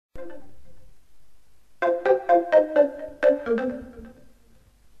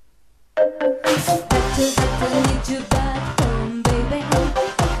I need you back home, baby.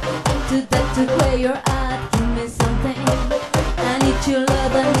 To where you're at, give me something. I need your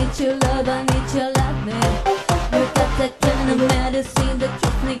love, I need your love, I need your love, man. You got that kind of medicine that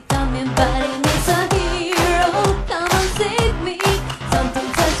keeps me coming, but it needs a hero. Come and save me. Something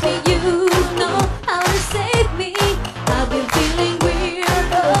tells me you know how to save me. I've been feeling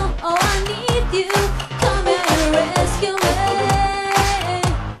weird, oh, I need you. Come here and rescue me.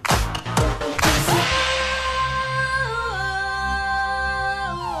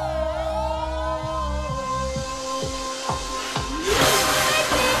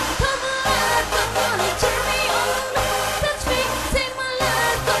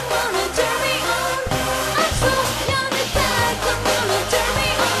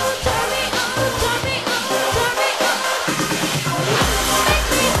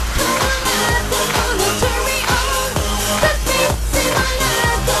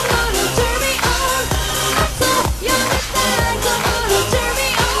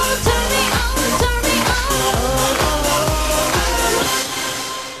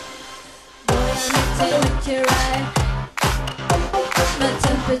 My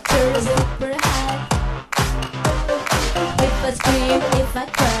temperature is super high. If I scream, if I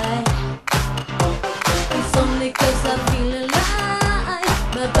cry, it's only 'cause I feel alive.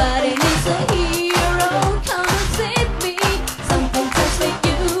 My body